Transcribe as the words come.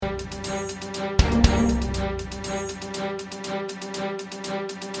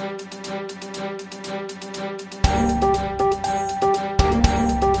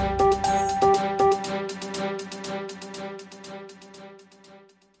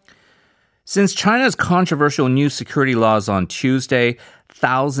Since China's controversial new security laws on Tuesday,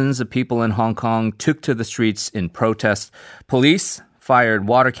 thousands of people in Hong Kong took to the streets in protest. Police fired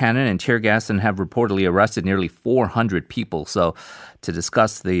water cannon and tear gas and have reportedly arrested nearly 400 people. So to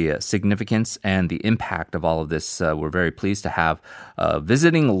discuss the significance and the impact of all of this, we're very pleased to have a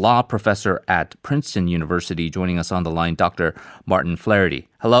visiting law professor at Princeton University joining us on the line, Dr. Martin Flaherty.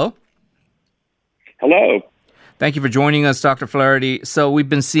 Hello? Hello. Thank you for joining us, Dr. Flaherty. So we've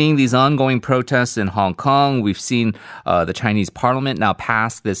been seeing these ongoing protests in Hong Kong. We've seen the Chinese parliament now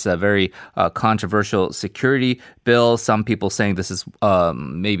pass this very controversial security bill. Some people saying this is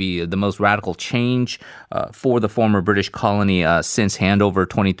maybe the most radical change for the former British colony since handover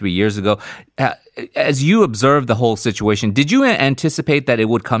 23 years ago. As you observed the whole situation, did you anticipate that it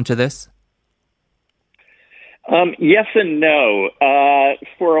would come to this? Yes and no.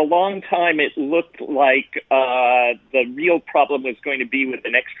 For a long time, it looked like the real problem was going to be with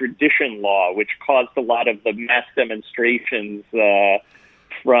an extradition law, which caused a lot of the mass demonstrations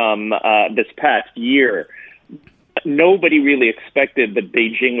from this past year. Nobody really expected that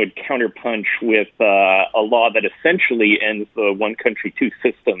Beijing would counterpunch with a law that essentially ends the one country, two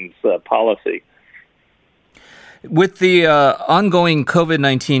systems policy. With the ongoing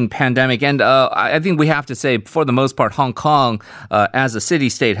COVID-19 pandemic, and I think we have to say, for the most part, Hong Kong, as a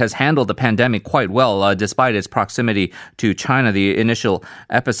city-state, has handled the pandemic quite well, despite its proximity to China, the initial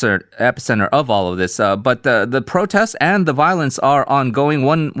epicenter of all of this. But the protests and the violence are ongoing.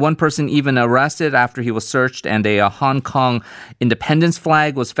 One person even arrested after he was searched, and a Hong Kong independence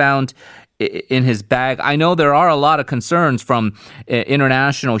flag was found in his bag. I know there are a lot of concerns from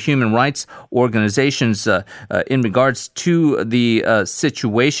international human rights organizations in regards to the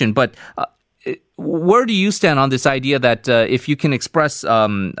situation, but where do you stand on this idea that if you can express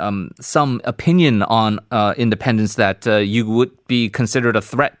some opinion on independence, that you would be considered a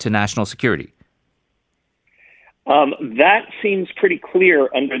threat to national security? That seems pretty clear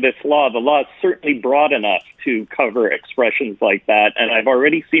under this law. The law is certainly broad enough to cover expressions like that, and I've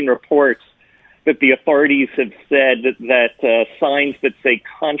already seen reports that the authorities have said that signs that say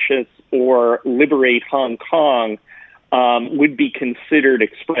conscious or liberate Hong Kong would be considered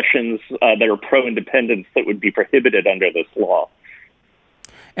expressions that are pro-independence that would be prohibited under this law.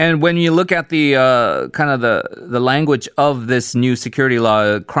 And when you look at the kind of the language of this new security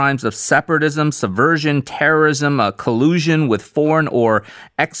law, crimes of separatism, subversion, terrorism, collusion with foreign or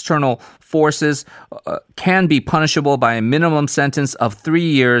external forces can be punishable by a minimum sentence of 3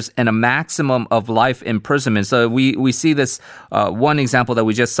 years and a maximum of life imprisonment. So we see this one example that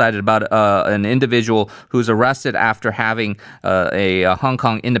we just cited about an individual who's arrested after having a Hong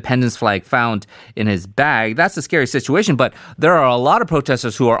Kong independence flag found in his bag. That's a scary situation, but there are a lot of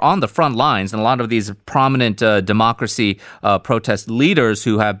protesters who are on the front lines, and a lot of these prominent democracy protest leaders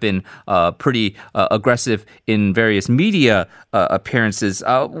who have been pretty aggressive in various media appearances.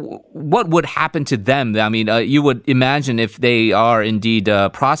 What would happen to them? I mean, you would imagine if they are indeed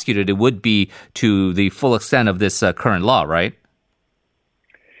prosecuted, it would be to the full extent of this current law, right?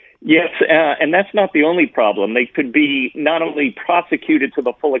 Yes, and that's not the only problem. They could be not only prosecuted to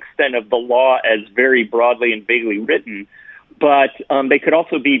the full extent of the law as very broadly and vaguely written, but they could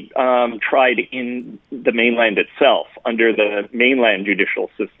also be tried in the mainland itself under the mainland judicial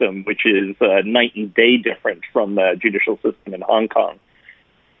system, which is night and day different from the judicial system in Hong Kong.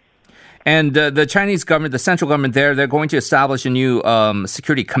 And the Chinese government, the central government there, they're going to establish a new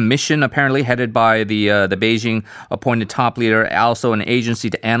security commission, apparently headed by the Beijing-appointed top leader, also an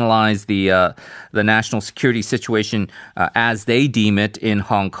agency to analyze the national security situation as they deem it in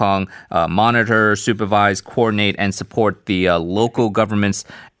Hong Kong, monitor, supervise, coordinate, and support the local government's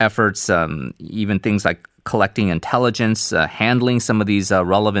efforts, even things like collecting intelligence, handling some of these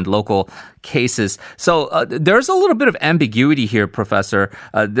relevant local cases. So there's a little bit of ambiguity here, Professor.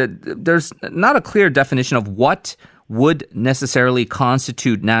 There's not a clear definition of what would necessarily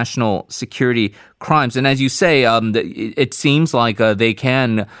constitute national security crimes. And as you say, it seems like they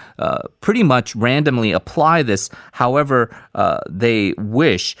can pretty much randomly apply this however they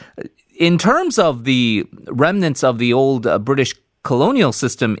wish. In terms of the remnants of the old British colonial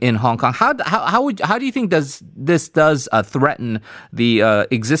system in Hong Kong, how do you think this does threaten the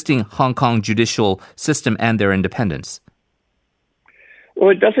existing Hong Kong judicial system and their independence?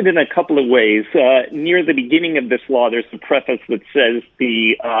 Well, it does it in a couple of ways. Near the beginning of this law, there's a preface that says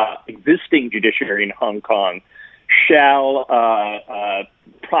the existing judiciary in Hong Kong shall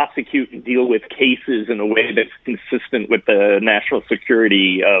prosecute and deal with cases in a way that's consistent with the national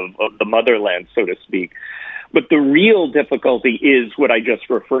security of the motherland, so to speak. But the real difficulty is what I just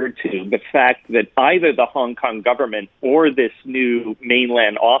referred to, the fact that either the Hong Kong government or this new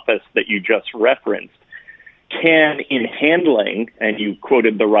mainland office that you just referenced can, in handling, and you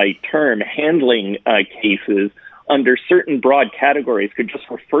quoted the right term, handling cases under certain broad categories, could just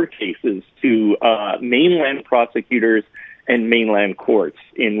refer cases to mainland prosecutors and mainland courts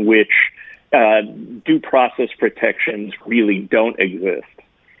in which due process protections really don't exist.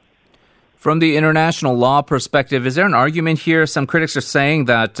 From the international law perspective, is there an argument here? Some critics are saying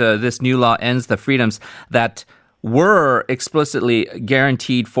that this new law ends the freedoms that were explicitly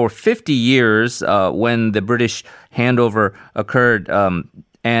guaranteed for 50 years when the British handover occurred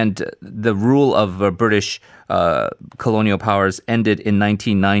and the rule of British colonial powers ended in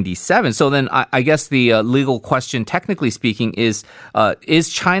 1997. So then I guess the legal question, technically speaking, is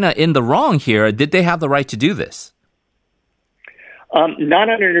China in the wrong here? Did they have the right to do this? Not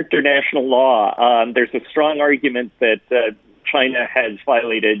under international law. There's a strong argument that China has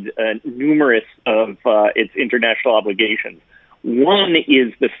violated numerous of its international obligations. One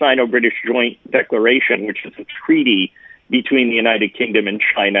is the Sino-British Joint Declaration, which is a treaty between the United Kingdom and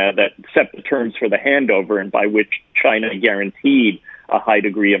China that set the terms for the handover and by which China guaranteed a high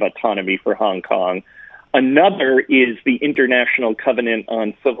degree of autonomy for Hong Kong. Another is the International Covenant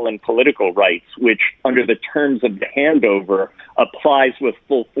on Civil and Political Rights, which, under the terms of the handover, applies with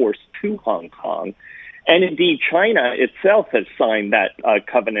full force to Hong Kong. And indeed, China itself has signed that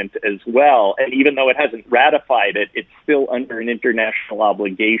covenant as well. And even though it hasn't ratified it, it's still under an international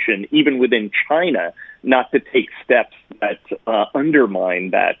obligation, even within China, not to take steps that undermine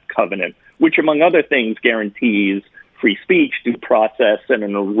that covenant, which, among other things, guarantees free speech, due process, and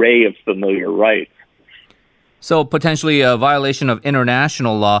an array of familiar rights. So potentially a violation of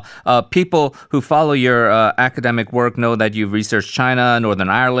international law. People who follow your academic work know that you've researched China, Northern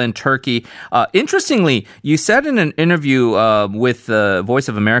Ireland, Turkey. Interestingly, you said in an interview with Voice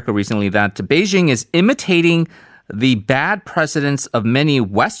of America recently that Beijing is imitating the bad precedents of many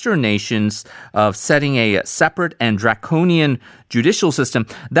Western nations of setting a separate and draconian judicial system.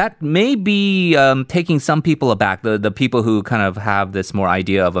 That may be taking some people aback, the people who kind of have this more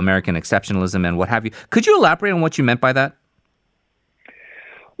idea of American exceptionalism and what have you. Could you elaborate on what you meant by that?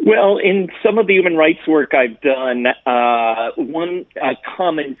 Well, in some of the human rights work I've done, one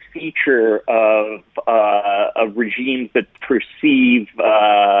common feature of regimes that perceive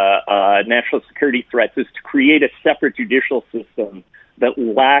national security threats is to create a separate judicial system that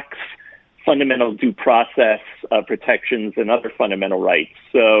lacks fundamental due process protections and other fundamental rights.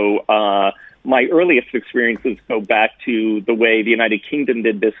 So my earliest experiences go back to the way the United Kingdom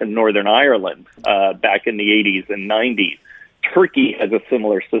did this in Northern Ireland back in the 80s and 90s. Turkey has a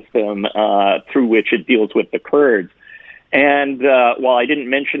similar system through which it deals with the Kurds. And while I didn't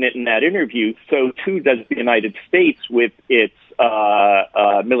mention it in that interview, so too does the United States with its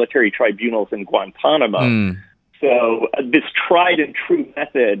military tribunals in Guantanamo. So this tried and true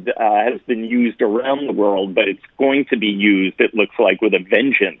method has been used around the world, but it's going to be used, it looks like, with a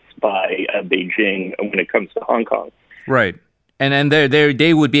vengeance by Beijing when it comes to Hong Kong. Right. And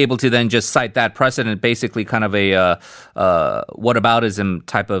they would be able to then just cite that precedent, basically kind of a whataboutism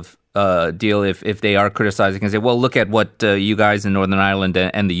type of deal if they are criticizing and say, well, look at what you guys in Northern Ireland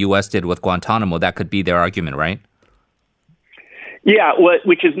and the U.S. did with Guantanamo. That could be their argument, right? Yeah,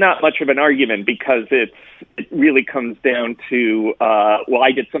 which is not much of an argument because it really comes down to, well,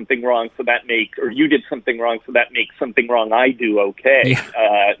 I did something wrong, so that makes, or you did something wrong, so that makes something wrong I do okay.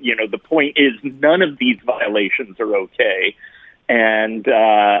 Yeah. The point is none of these violations are okay. And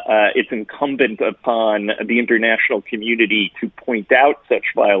it's incumbent upon the international community to point out such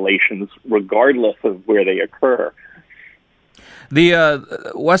violations regardless of where they occur.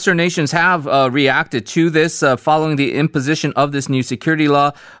 The Western nations have reacted to this following the imposition of this new security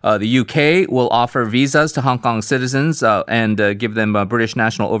law. The UK will offer visas to Hong Kong citizens and give them British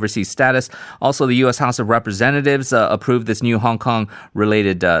national overseas status. Also, the U.S. House of Representatives approved this new Hong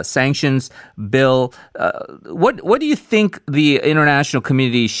Kong-related sanctions bill. What do you think the international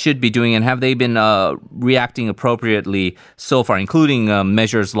community should be doing, and have they been reacting appropriately so far, including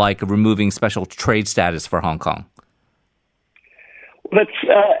measures like removing special trade status for Hong Kong?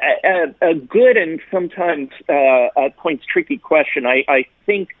 That's a good and sometimes at points tricky question. I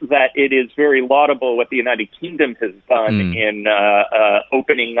think that it is very laudable what the United Kingdom has done in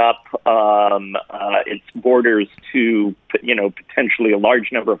opening up its borders to potentially a large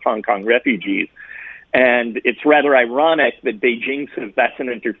number of Hong Kong refugees. And it's rather ironic that Beijing says that's an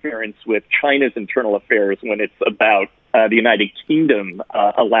interference with China's internal affairs when it's about the United Kingdom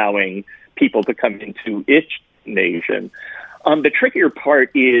allowing people to come into its nation. The trickier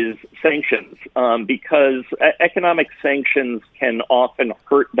part is sanctions, because economic sanctions can often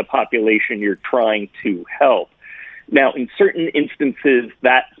hurt the population you're trying to help. Now, in certain instances,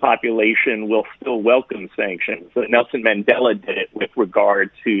 that population will still welcome sanctions. Nelson Mandela did it with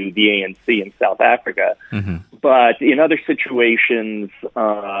regard to the ANC in South Africa. Mm-hmm. But in other situations,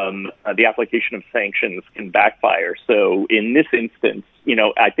 the application of sanctions can backfire. So in this instance,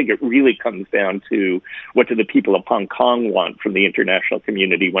 I think it really comes down to what do the people of Hong Kong want from the international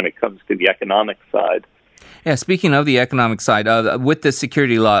community when it comes to the economic side. Yeah, speaking of the economic side, with the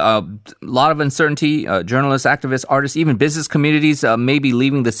security law, a lot of uncertainty. Journalists, activists, artists, even business communities may be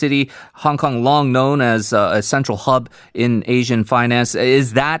leaving the city. Hong Kong, long known as a central hub in Asian finance.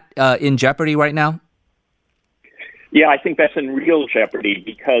 Is that in jeopardy right now? Yeah, I think that's in real jeopardy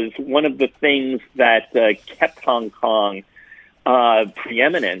because one of the things that kept Hong Kong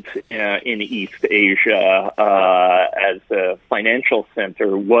preeminent in East Asia as a financial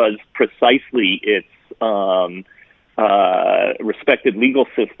center was precisely its respected legal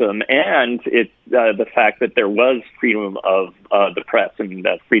system and the fact that there was freedom of the press and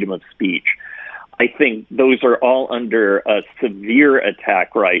freedom of speech. I think those are all under a severe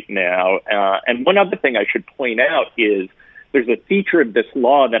attack right now. And one other thing I should point out is there's a feature of this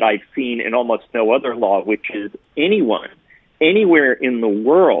law that I've seen in almost no other law, which is anyone, anywhere in the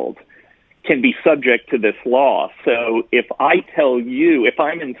world can be subject to this law. So if I tell you, if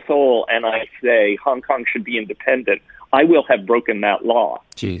I'm in Seoul and I say Hong Kong should be independent, I will have broken that law.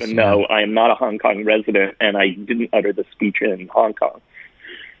 Jeez, even though I am not a Hong Kong resident and I didn't utter the speech in Hong Kong.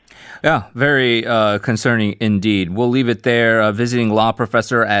 Yeah, very concerning indeed. We'll leave it there. Visiting law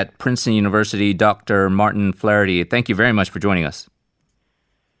professor at Princeton University, Dr. Martin Flaherty. Thank you very much for joining us.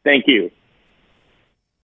 Thank you.